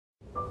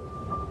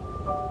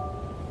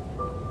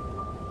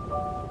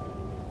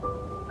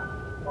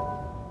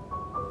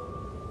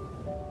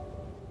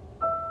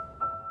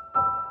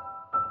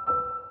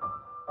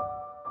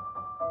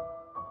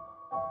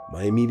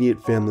My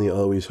immediate family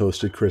always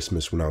hosted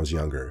Christmas when I was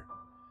younger.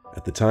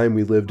 At the time,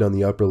 we lived on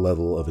the upper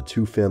level of a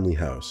two-family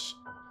house.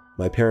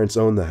 My parents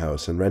owned the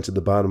house and rented the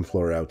bottom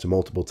floor out to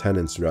multiple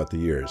tenants throughout the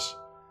years.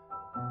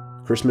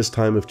 Christmas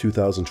time of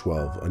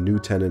 2012, a new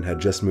tenant had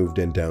just moved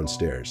in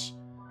downstairs.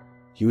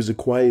 He was a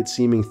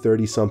quiet-seeming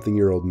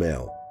 30-something-year-old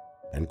male,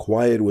 and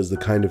quiet was the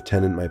kind of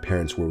tenant my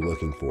parents were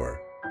looking for.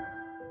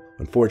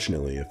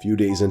 Unfortunately, a few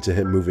days into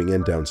him moving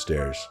in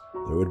downstairs,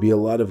 there would be a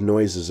lot of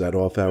noises at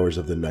off hours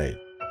of the night.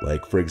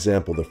 Like, for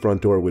example, the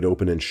front door would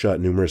open and shut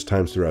numerous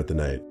times throughout the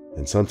night,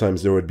 and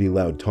sometimes there would be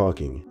loud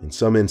talking, in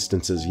some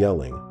instances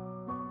yelling.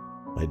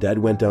 My dad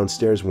went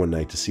downstairs one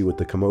night to see what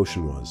the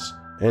commotion was,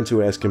 and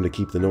to ask him to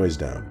keep the noise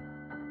down.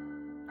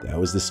 That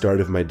was the start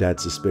of my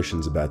dad's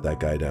suspicions about that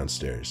guy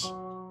downstairs.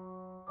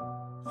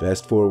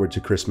 Fast forward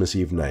to Christmas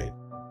Eve night.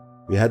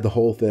 We had the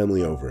whole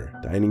family over,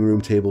 dining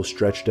room table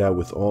stretched out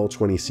with all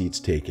 20 seats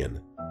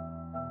taken.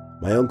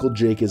 My Uncle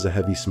Jake is a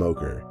heavy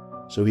smoker,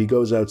 so he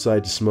goes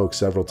outside to smoke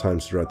several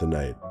times throughout the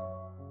night.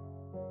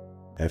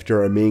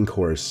 After our main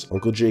course,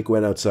 Uncle Jake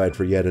went outside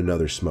for yet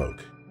another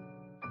smoke.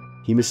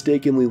 He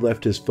mistakenly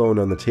left his phone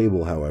on the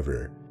table,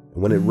 however,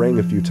 and when it rang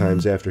a few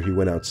times after he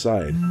went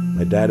outside,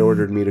 my dad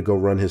ordered me to go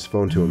run his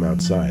phone to him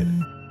outside.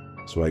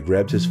 So I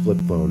grabbed his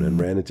flip phone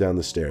and ran it down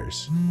the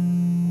stairs.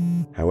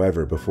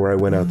 However, before I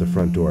went out the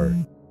front door,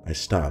 I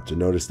stopped and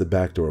noticed the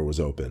back door was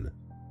open.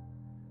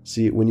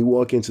 See, when you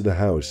walk into the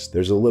house,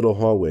 there's a little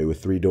hallway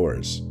with 3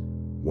 doors.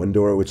 One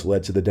door which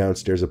led to the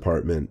downstairs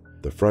apartment,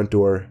 the front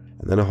door,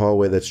 and then a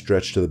hallway that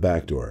stretched to the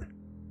back door.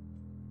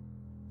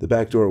 The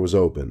back door was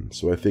open,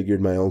 so I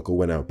figured my uncle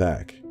went out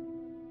back.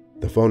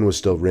 The phone was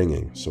still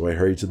ringing, so I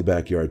hurried to the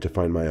backyard to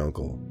find my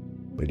uncle,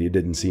 but he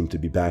didn't seem to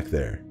be back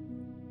there.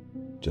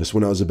 Just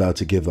when I was about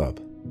to give up,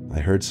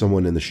 I heard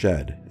someone in the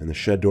shed, and the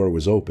shed door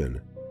was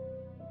open.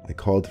 I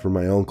called for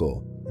my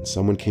uncle, and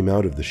someone came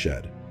out of the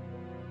shed.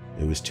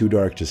 It was too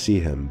dark to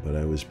see him, but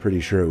I was pretty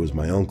sure it was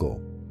my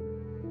uncle.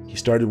 He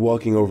started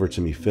walking over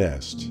to me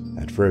fast.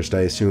 At first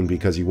I assumed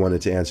because he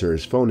wanted to answer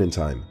his phone in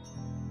time,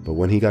 but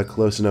when he got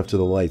close enough to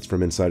the lights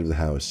from inside of the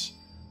house,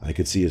 I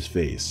could see his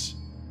face.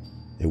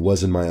 It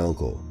wasn't my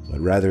uncle, but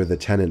rather the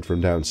tenant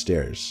from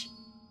downstairs.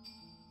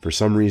 For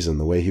some reason,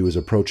 the way he was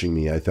approaching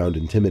me I found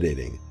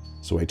intimidating,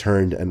 so I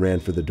turned and ran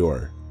for the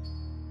door.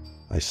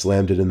 I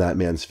slammed it in that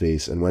man's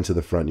face and went to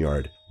the front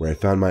yard, where I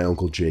found my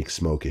Uncle Jake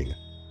smoking.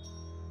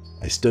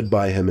 I stood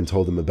by him and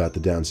told him about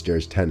the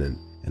downstairs tenant,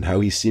 and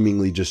how he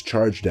seemingly just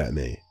charged at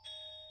me.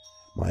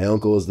 My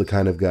uncle is the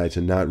kind of guy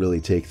to not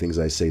really take things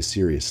I say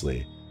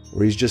seriously,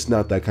 or he's just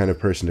not that kind of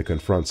person to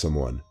confront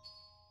someone.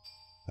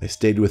 I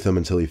stayed with him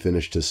until he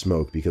finished his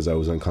smoke because I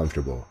was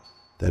uncomfortable.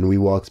 Then we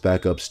walked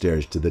back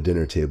upstairs to the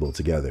dinner table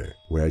together,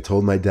 where I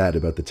told my dad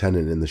about the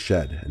tenant in the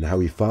shed and how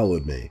he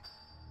followed me.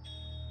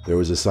 There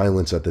was a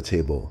silence at the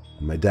table,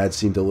 and my dad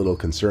seemed a little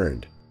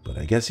concerned, but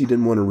I guess he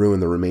didn't want to ruin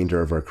the remainder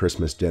of our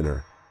Christmas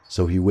dinner,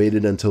 so he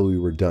waited until we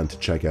were done to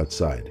check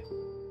outside.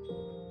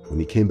 When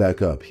he came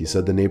back up, he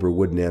said the neighbor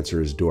wouldn't answer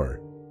his door,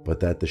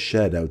 but that the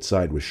shed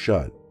outside was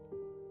shut.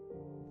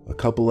 A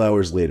couple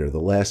hours later, the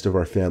last of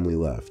our family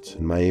left,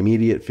 and my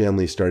immediate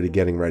family started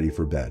getting ready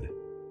for bed.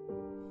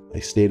 I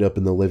stayed up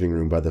in the living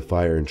room by the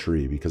fire and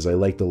tree because I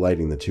liked the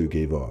lighting the two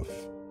gave off.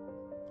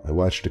 I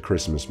watched a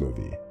Christmas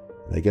movie,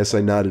 and I guess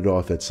I nodded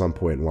off at some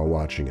point while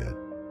watching it.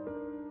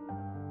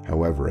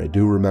 However, I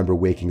do remember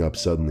waking up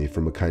suddenly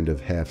from a kind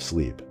of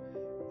half-sleep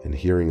and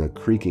hearing a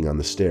creaking on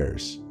the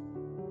stairs.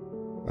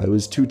 I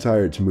was too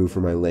tired to move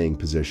from my laying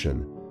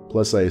position,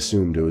 plus I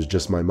assumed it was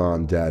just my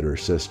mom, dad, or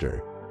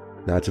sister.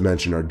 Not to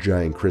mention our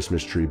giant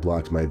Christmas tree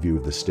blocked my view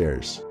of the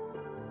stairs.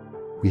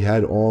 We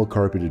had all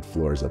carpeted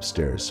floors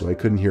upstairs, so I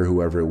couldn't hear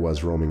whoever it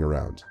was roaming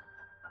around.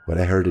 But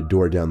I heard a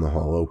door down the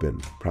hall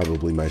open,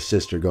 probably my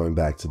sister going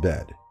back to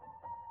bed.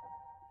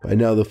 By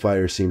now the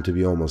fire seemed to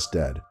be almost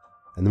dead,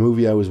 and the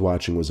movie I was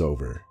watching was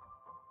over.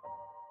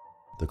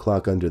 The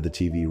clock under the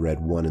TV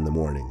read 1 in the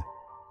morning.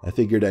 I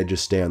figured I'd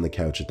just stay on the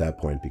couch at that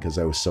point because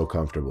I was so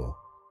comfortable.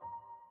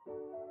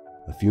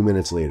 A few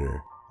minutes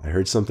later, I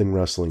heard something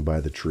rustling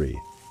by the tree.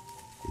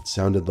 It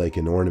sounded like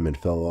an ornament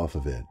fell off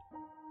of it.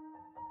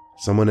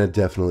 Someone had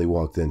definitely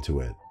walked into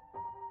it.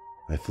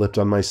 I flipped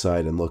on my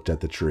side and looked at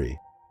the tree,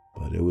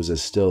 but it was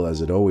as still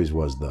as it always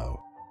was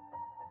though.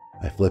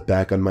 I flipped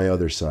back on my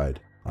other side,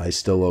 eyes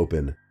still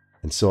open,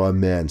 and saw a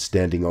man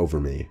standing over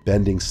me,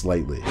 bending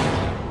slightly.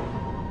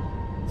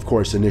 Of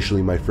course,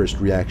 initially my first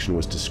reaction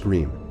was to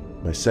scream.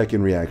 My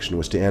second reaction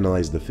was to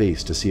analyze the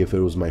face to see if it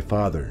was my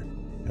father,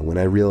 and when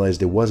I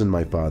realized it wasn't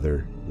my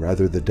father,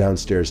 rather the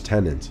downstairs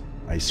tenant,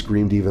 I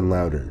screamed even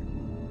louder.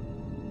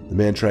 The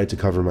man tried to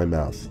cover my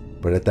mouth,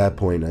 but at that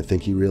point I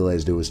think he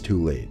realized it was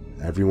too late.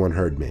 Everyone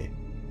heard me.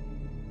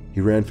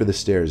 He ran for the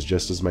stairs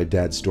just as my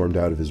dad stormed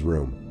out of his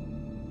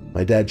room.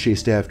 My dad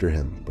chased after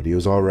him, but he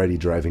was already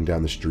driving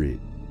down the street.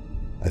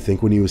 I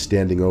think when he was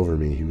standing over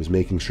me, he was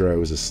making sure I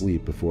was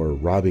asleep before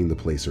robbing the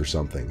place or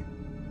something.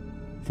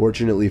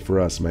 Fortunately for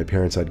us, my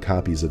parents had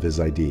copies of his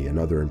ID and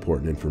other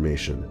important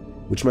information,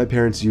 which my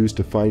parents used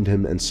to find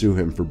him and sue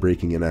him for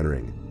breaking and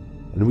entering,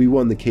 and we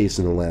won the case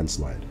in a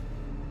landslide.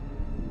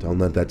 don't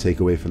let that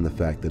take away from the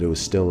fact that it was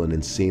still an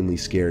insanely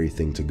scary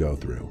thing to go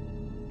through.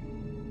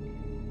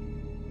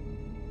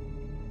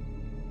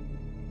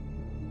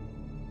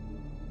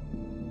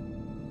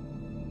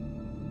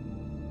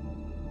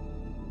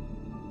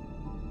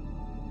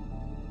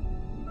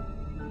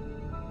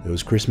 It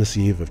was Christmas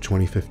Eve of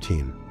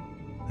 2015.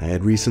 I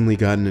had recently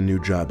gotten a new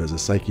job as a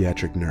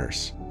psychiatric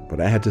nurse, but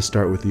I had to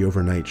start with the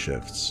overnight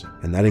shifts,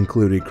 and that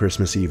included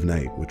Christmas Eve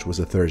night, which was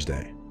a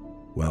Thursday.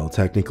 Well,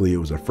 technically it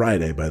was a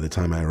Friday by the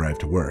time I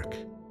arrived to work.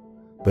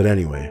 But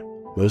anyway,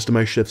 most of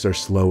my shifts are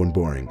slow and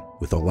boring,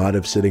 with a lot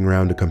of sitting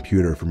around a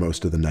computer for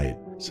most of the night,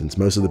 since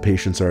most of the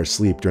patients are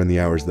asleep during the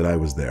hours that I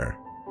was there.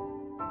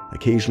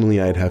 Occasionally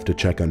I'd have to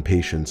check on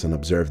patients and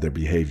observe their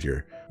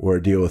behavior, or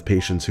deal with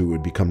patients who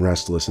would become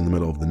restless in the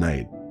middle of the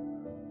night.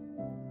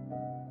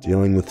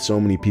 Dealing with so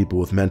many people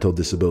with mental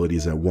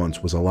disabilities at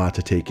once was a lot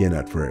to take in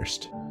at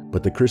first,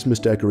 but the Christmas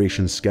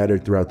decorations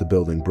scattered throughout the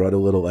building brought a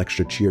little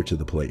extra cheer to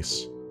the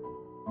place.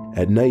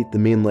 At night, the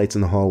main lights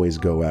in the hallways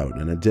go out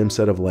and a dim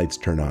set of lights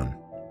turn on.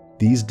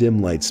 These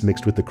dim lights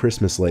mixed with the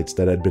Christmas lights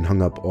that had been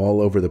hung up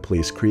all over the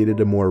place created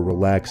a more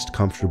relaxed,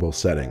 comfortable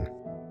setting.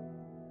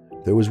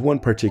 There was one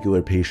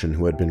particular patient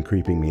who had been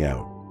creeping me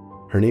out.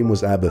 Her name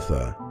was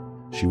Abatha.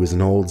 She was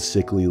an old,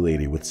 sickly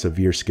lady with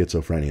severe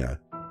schizophrenia.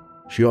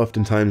 She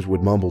oftentimes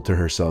would mumble to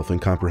herself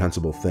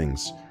incomprehensible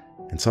things,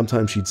 and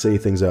sometimes she'd say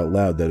things out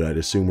loud that I'd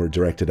assume were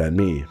directed at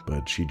me,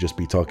 but she'd just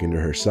be talking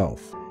to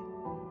herself.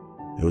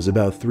 It was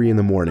about 3 in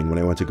the morning when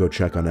I went to go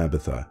check on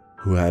Abatha,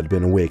 who had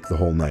been awake the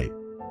whole night.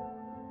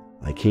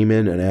 I came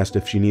in and asked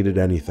if she needed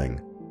anything,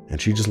 and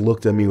she just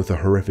looked at me with a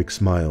horrific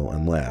smile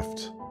and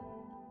laughed.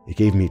 It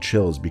gave me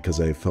chills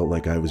because I felt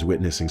like I was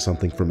witnessing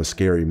something from a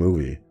scary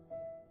movie.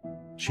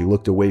 She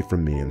looked away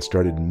from me and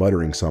started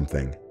muttering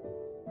something.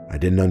 I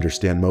didn't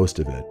understand most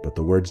of it, but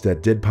the words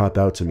that did pop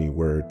out to me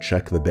were,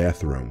 "Check the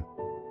bathroom."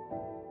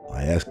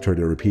 I asked her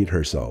to repeat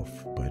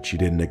herself, but she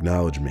didn't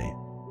acknowledge me.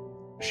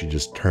 She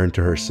just turned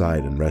to her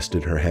side and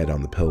rested her head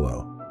on the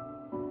pillow.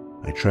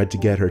 I tried to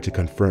get her to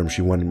confirm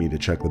she wanted me to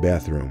check the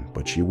bathroom,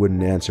 but she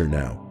wouldn't answer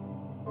now.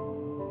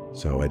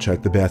 So I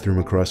checked the bathroom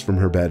across from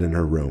her bed in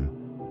her room,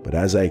 but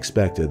as I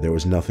expected, there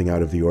was nothing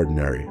out of the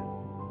ordinary.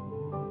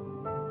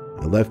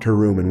 I left her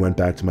room and went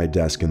back to my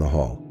desk in the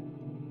hall.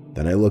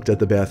 Then I looked at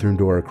the bathroom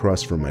door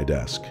across from my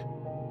desk.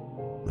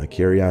 My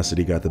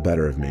curiosity got the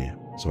better of me,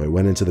 so I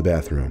went into the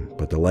bathroom,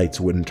 but the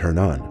lights wouldn't turn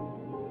on.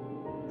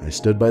 I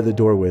stood by the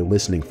doorway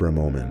listening for a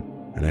moment,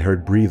 and I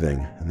heard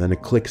breathing and then a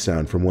click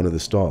sound from one of the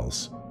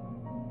stalls.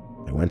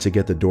 I went to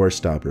get the door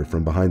stopper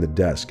from behind the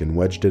desk and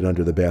wedged it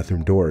under the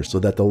bathroom door so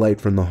that the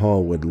light from the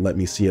hall would let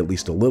me see at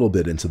least a little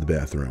bit into the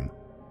bathroom.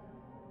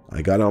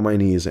 I got on my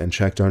knees and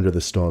checked under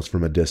the stalls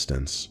from a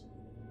distance.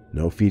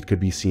 No feet could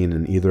be seen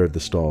in either of the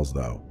stalls,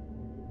 though.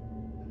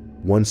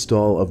 One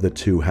stall of the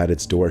 2 had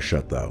its door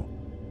shut, though.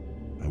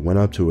 I went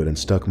up to it and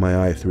stuck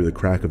my eye through the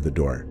crack of the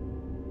door.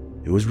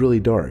 It was really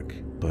dark,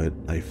 but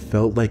I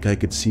felt like I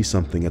could see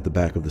something at the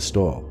back of the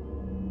stall.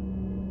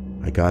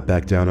 I got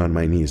back down on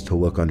my knees to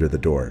look under the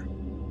door,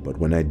 but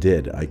when I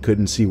did, I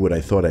couldn't see what I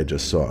thought I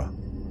just saw.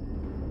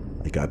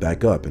 I got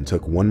back up and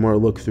took one more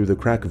look through the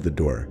crack of the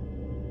door,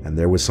 and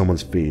there was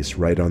someone's face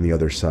right on the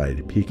other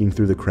side, peeking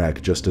through the crack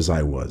just as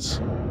I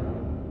was.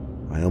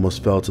 I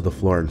almost fell to the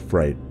floor in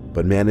fright,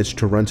 but managed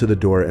to run to the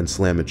door and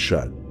slam it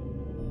shut.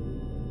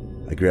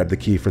 I grabbed the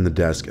key from the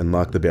desk and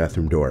locked the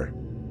bathroom door.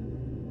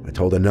 I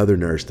told another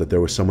nurse that there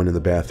was someone in the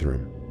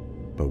bathroom,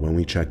 but when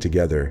we checked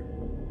together,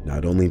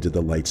 not only did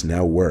the lights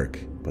now work,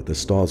 but the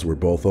stalls were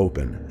both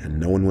open and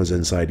no one was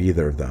inside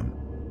either of them.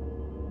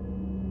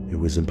 It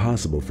was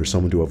impossible for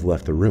someone to have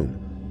left the room.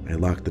 I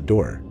locked the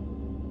door.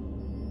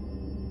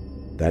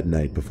 That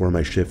night, before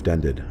my shift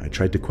ended, I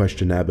tried to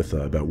question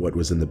Abatha about what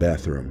was in the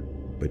bathroom,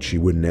 but she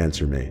wouldn't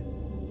answer me.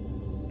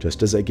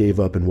 Just as I gave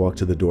up and walked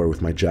to the door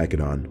with my jacket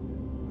on,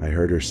 I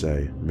heard her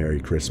say, "Merry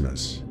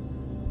Christmas."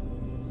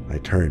 I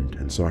turned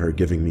and saw her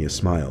giving me a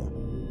smile.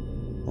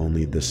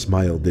 Only the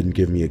smile didn't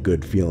give me a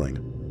good feeling.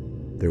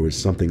 There was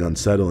something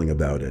unsettling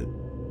about it.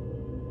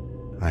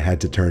 I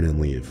had to turn and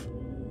leave.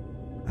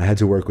 I had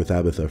to work with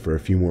Abatha for a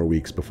few more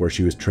weeks before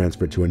she was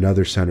transferred to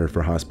another center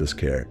for hospice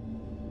care.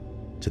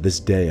 To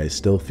this day, I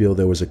still feel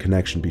there was a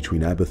connection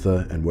between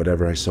Abatha and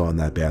whatever I saw in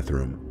that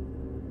bathroom.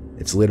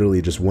 It's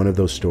literally just one of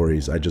those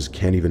stories I just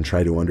can't even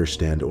try to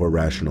understand or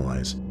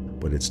rationalize,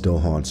 but it still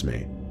haunts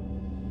me.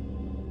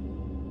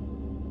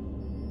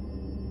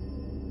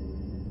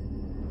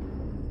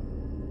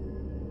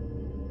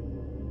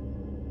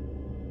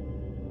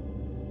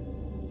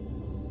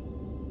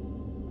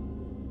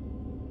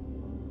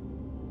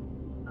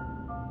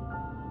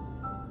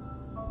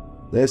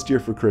 Last year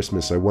for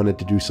Christmas, I wanted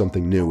to do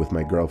something new with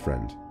my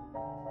girlfriend.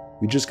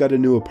 We just got a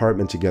new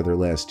apartment together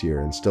last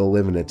year and still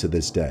live in it to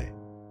this day.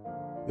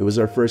 It was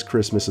our first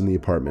Christmas in the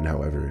apartment,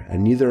 however,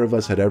 and neither of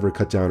us had ever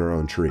cut down our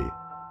own tree.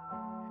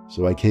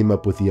 So I came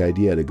up with the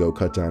idea to go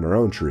cut down our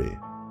own tree.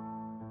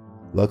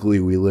 Luckily,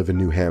 we live in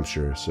New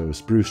Hampshire, so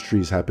spruce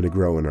trees happen to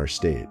grow in our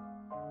state.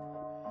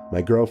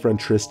 My girlfriend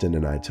Tristan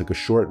and I took a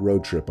short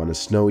road trip on a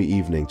snowy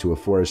evening to a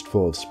forest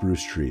full of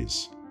spruce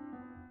trees.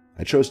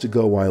 I chose to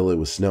go while it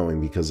was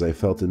snowing because I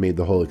felt it made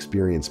the whole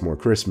experience more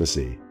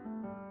Christmassy.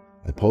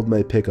 I pulled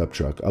my pickup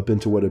truck up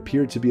into what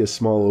appeared to be a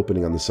small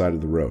opening on the side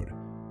of the road.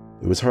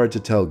 It was hard to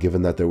tell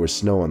given that there was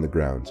snow on the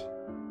ground.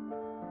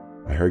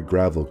 I heard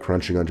gravel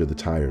crunching under the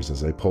tires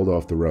as I pulled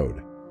off the road.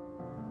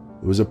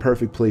 It was a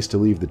perfect place to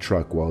leave the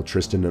truck while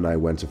Tristan and I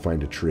went to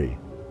find a tree.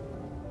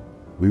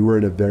 We were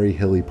in a very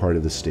hilly part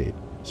of the state,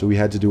 so we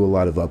had to do a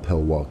lot of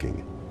uphill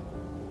walking.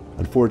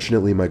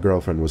 Unfortunately, my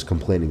girlfriend was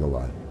complaining a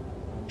lot.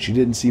 She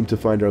didn't seem to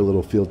find our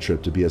little field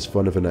trip to be as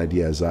fun of an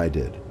idea as I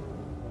did.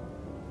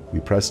 We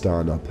pressed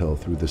on uphill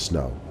through the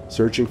snow,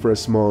 searching for a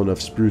small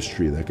enough spruce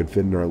tree that could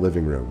fit in our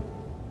living room.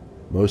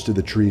 Most of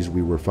the trees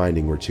we were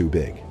finding were too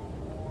big.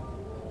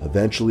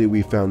 Eventually,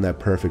 we found that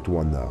perfect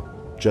one though,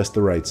 just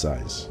the right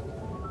size.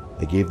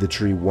 I gave the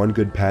tree one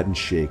good pat and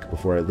shake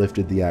before I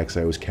lifted the axe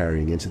I was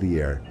carrying into the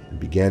air and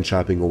began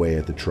chopping away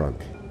at the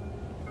trunk.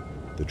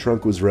 The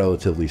trunk was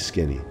relatively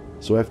skinny,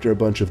 so after a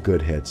bunch of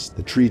good hits,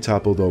 the tree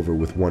toppled over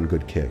with one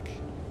good kick.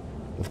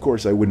 Of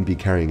course, I wouldn't be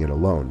carrying it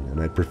alone,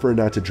 and I'd prefer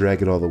not to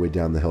drag it all the way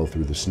down the hill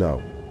through the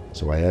snow,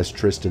 so I asked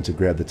Tristan to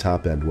grab the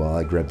top end while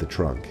I grabbed the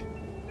trunk.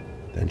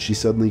 Then she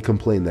suddenly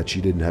complained that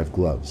she didn't have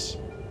gloves.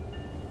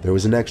 There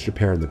was an extra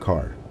pair in the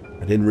car.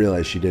 I didn't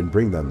realize she didn't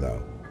bring them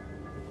though.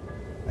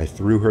 I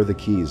threw her the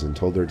keys and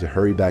told her to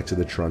hurry back to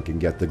the trunk and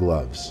get the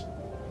gloves.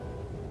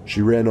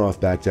 She ran off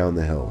back down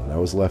the hill, and I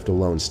was left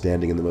alone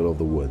standing in the middle of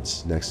the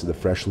woods next to the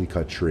freshly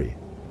cut tree.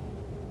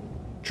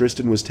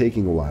 Tristan was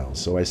taking a while,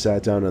 so I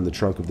sat down on the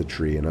trunk of the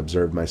tree and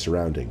observed my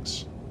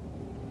surroundings.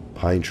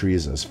 Pine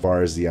trees as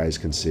far as the eyes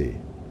can see,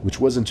 which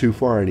wasn't too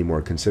far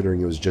anymore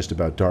considering it was just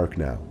about dark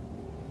now.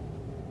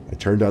 I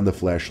turned on the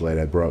flashlight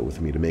I brought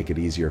with me to make it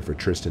easier for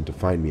Tristan to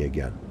find me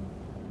again.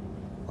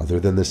 Other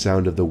than the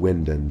sound of the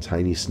wind and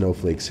tiny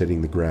snowflakes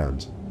hitting the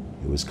ground,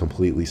 it was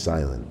completely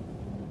silent.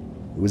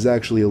 It was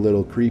actually a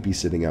little creepy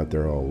sitting out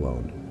there all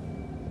alone.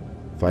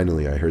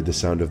 Finally, I heard the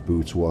sound of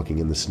boots walking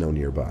in the snow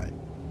nearby.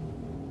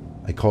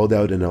 I called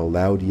out in a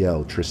loud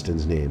yell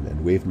Tristan's name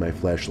and waved my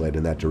flashlight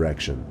in that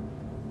direction.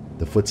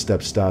 The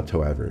footsteps stopped,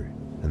 however,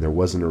 and there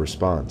wasn't a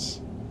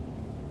response.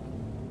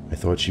 I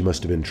thought she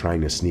must have been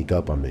trying to sneak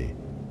up on me,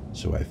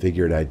 so I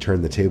figured I'd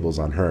turn the tables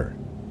on her.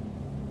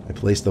 I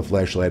placed the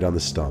flashlight on the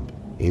stump,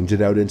 aimed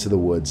it out into the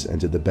woods, and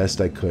did the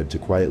best I could to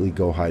quietly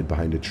go hide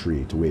behind a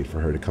tree to wait for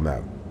her to come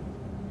out.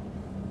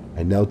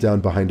 I knelt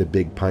down behind a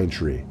big pine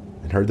tree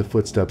and heard the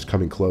footsteps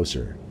coming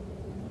closer.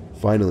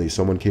 Finally,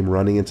 someone came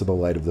running into the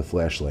light of the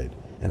flashlight,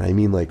 and I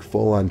mean like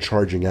full-on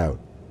charging out.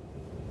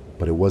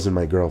 But it wasn't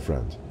my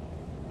girlfriend.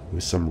 It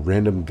was some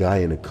random guy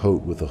in a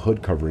coat with a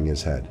hood covering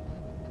his head.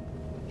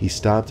 He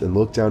stopped and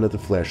looked down at the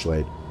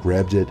flashlight,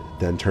 grabbed it,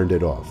 then turned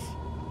it off.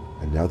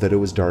 And now that it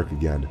was dark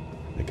again,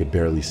 I could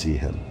barely see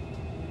him.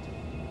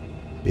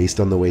 Based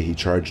on the way he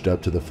charged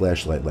up to the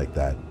flashlight like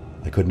that,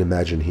 I couldn't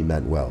imagine he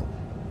meant well.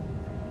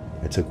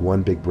 I took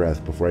one big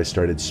breath before I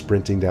started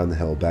sprinting down the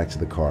hill back to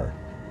the car.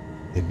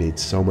 It made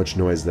so much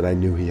noise that I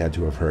knew he had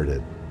to have heard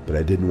it, but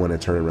I didn't want to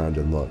turn around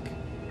and look.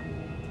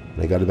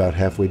 When I got about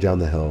halfway down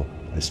the hill,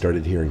 I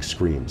started hearing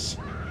screams.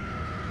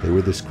 They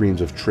were the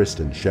screams of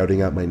Tristan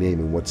shouting out my name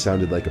in what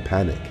sounded like a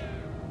panic.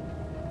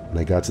 When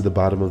I got to the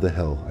bottom of the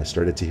hill, I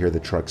started to hear the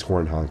truck's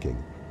horn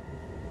honking.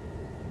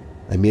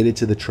 I made it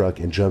to the truck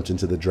and jumped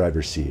into the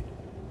driver's seat.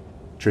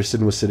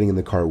 Tristan was sitting in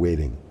the car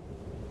waiting.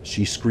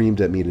 She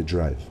screamed at me to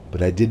drive,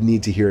 but I did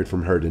need to hear it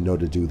from her to know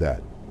to do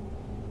that.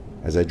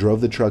 As I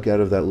drove the truck out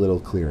of that little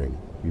clearing,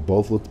 we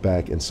both looked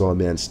back and saw a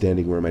man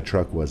standing where my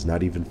truck was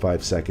not even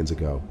 5 seconds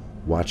ago,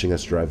 watching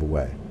us drive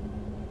away.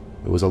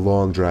 It was a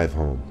long drive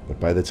home,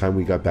 but by the time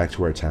we got back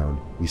to our town,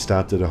 we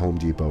stopped at a Home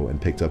Depot and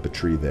picked up a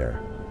tree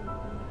there.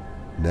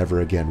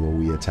 Never again will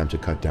we attempt to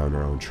cut down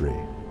our own tree.